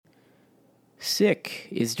Sick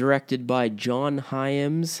is directed by John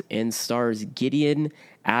Hyams and stars Gideon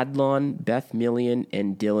Adlon, Beth Million,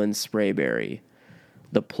 and Dylan Sprayberry.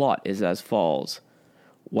 The plot is as follows.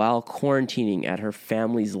 While quarantining at her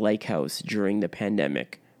family's lake house during the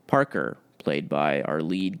pandemic, Parker, played by our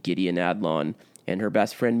lead Gideon Adlon, and her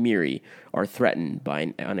best friend Miri are threatened by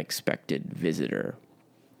an unexpected visitor.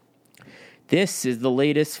 This is the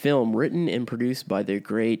latest film written and produced by the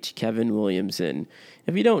great Kevin Williamson.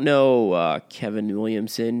 If you don't know Kevin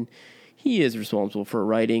Williamson, he is responsible for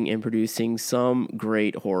writing and producing some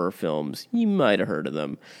great horror films. You might have heard of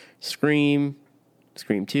them. Scream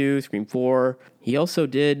 2, Scream 4. He also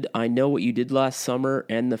did I Know What You Did Last Summer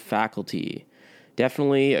and The Faculty.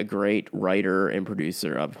 Definitely a great writer and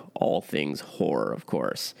producer of all things horror, of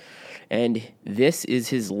course. And this is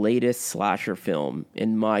his latest slasher film,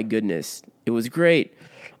 and my goodness, it was great.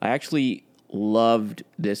 I actually loved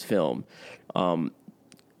this film. Of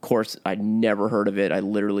course, I'd never heard of it. I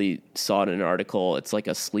literally saw it in an article. It's like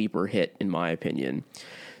a sleeper hit, in my opinion.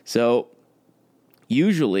 So,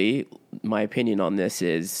 usually, my opinion on this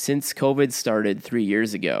is, since COVID started 3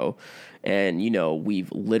 years ago, and,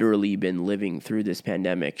 we've literally been living through this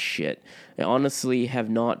pandemic shit, I honestly have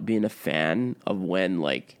not been a fan of when,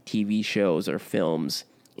 TV shows or films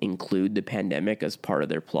include the pandemic as part of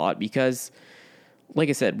their plot because, like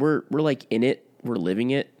I said, we're in it, we're living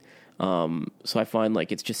it. So I find,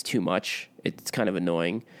 it's just too much. It's kind of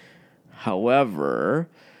annoying. However,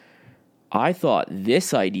 I thought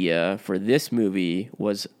this idea for this movie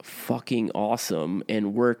was fucking awesome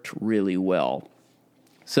and worked really well.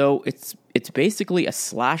 So it's basically a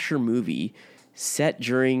slasher movie set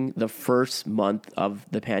during the first month of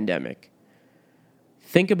the pandemic.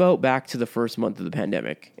 Think about back to the first month of the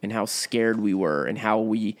pandemic and how scared we were and how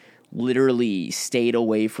we literally stayed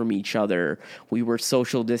away from each other. We were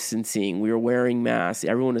social distancing. We were wearing masks.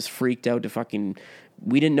 Everyone was freaked out to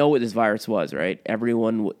we didn't know what this virus was, right?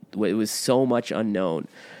 Everyone, it was so much unknown.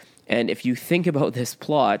 And if you think about this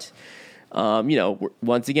plot,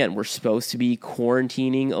 once again, we're supposed to be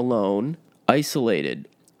quarantining alone, isolated,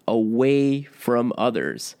 away from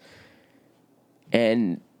others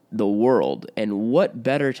and the world. And what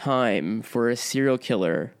better time for a serial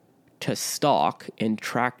killer to stalk and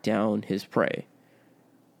track down his prey?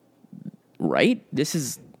 Right?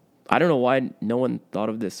 I don't know why no one thought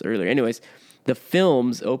of this earlier. Anyways, the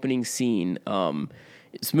film's opening scene,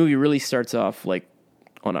 this movie really starts off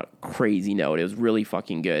on a crazy note. It was really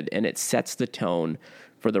fucking good, and it sets the tone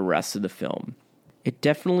for the rest of the film. It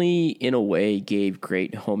definitely, in a way, gave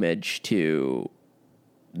great homage to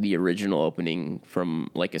the original opening from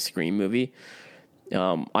a Scream movie.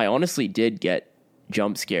 I honestly did get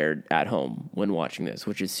jump scared at home when watching this,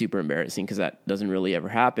 which is super embarrassing because that doesn't really ever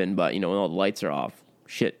happen. But, when all the lights are off,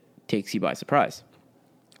 shit takes you by surprise.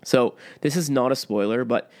 So this is not a spoiler,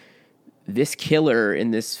 but this killer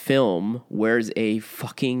in this film wears a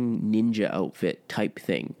fucking ninja outfit type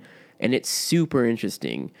thing. And it's super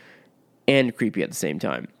interesting and creepy at the same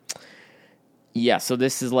time. Yeah, so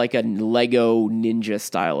this is like a Lego ninja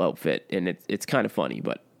style outfit, and it's kind of funny,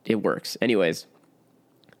 but it works. Anyways,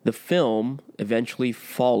 the film eventually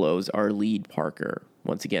follows our lead Parker,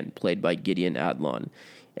 once again, played by Gideon Adlon.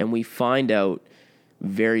 And we find out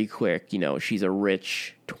very quick, she's a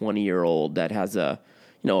rich 20-year-old that has a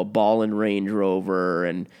ball and Range Rover,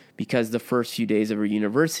 and because the first few days of her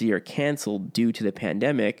university are canceled due to the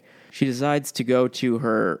pandemic, she decides to go to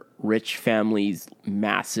her rich family's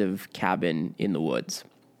massive cabin in the woods.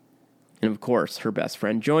 And of course, her best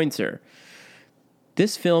friend joins her.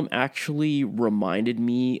 This film actually reminded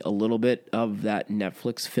me a little bit of that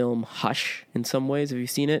Netflix film Hush in some ways. Have you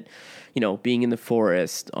seen it? Being in the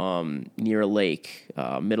forest, near a lake,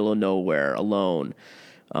 middle of nowhere, alone.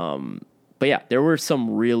 But yeah, there were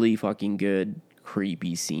some really fucking good,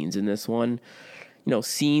 creepy scenes in this one.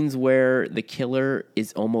 Scenes where the killer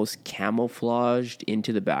is almost camouflaged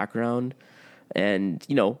into the background. And,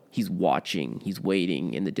 he's watching, he's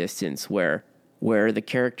waiting in the distance where the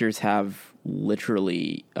characters have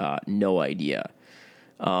literally no idea.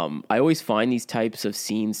 I always find these types of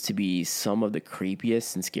scenes to be some of the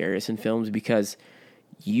creepiest and scariest in films because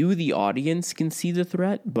you, the audience, can see the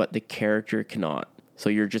threat, but the character cannot. So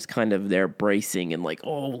you're just kind of there bracing and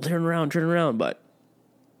turn around, but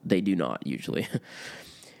they do not usually.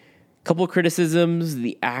 Couple of criticisms.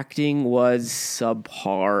 The acting was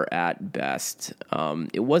subpar at best.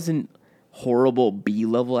 It wasn't horrible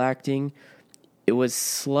B-level acting. It was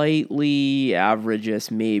slightly average,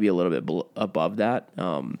 maybe a little bit above that,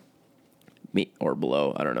 or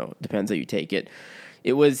below. I don't know. Depends how you take it.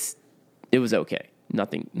 It was okay.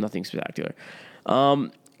 Nothing spectacular.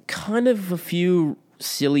 Kind of a few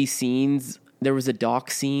silly scenes there was a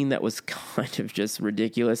dock scene that was kind of just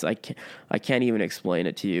ridiculous. I can't even explain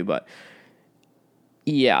it to you, but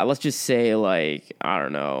yeah, let's just say, like, I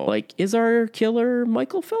don't know, like, is our killer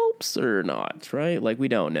Michael Phelps or not, right? Like, we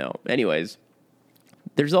don't know. Anyways,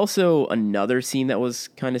 there's also another scene that was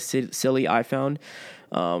kind of silly, I found,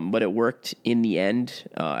 but it worked in the end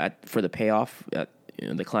for the payoff at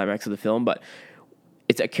the climax of the film. But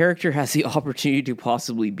it's a character has the opportunity to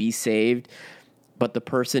possibly be saved, but the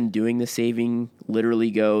person doing the saving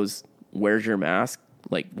literally goes, "Where's your mask?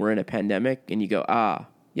 Like, we're in a pandemic." And you go, "Ah,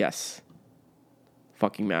 yes.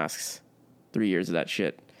 Fucking masks. 3 years of that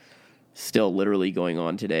shit. Still literally going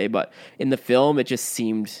on today." But in the film, it just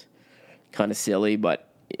seemed kind of silly. But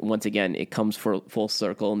once again, it comes full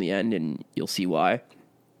circle in the end, and you'll see why.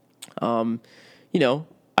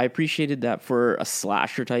 I appreciated that for a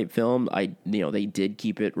slasher type film. They did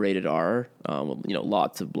keep it rated R.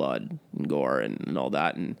 Lots of blood and gore and all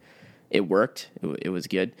that, and it worked. It was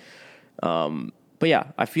good. But yeah,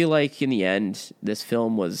 I feel like in the end, this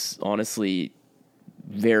film was honestly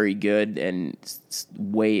very good and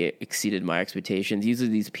way exceeded my expectations. Usually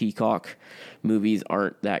these Peacock movies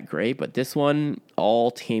aren't that great, but this one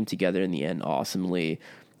all came together in the end awesomely.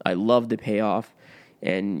 I love the payoff.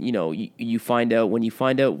 And, you find out, when you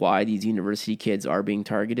find out why these university kids are being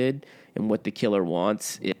targeted and what the killer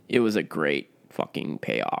wants, it was a great fucking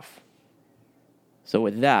payoff. So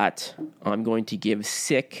with that, I'm going to give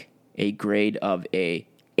Sick a grade of A-.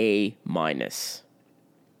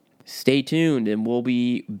 Stay tuned, and we'll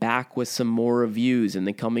be back with some more reviews in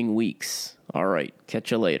the coming weeks. All right, catch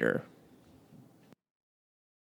you later.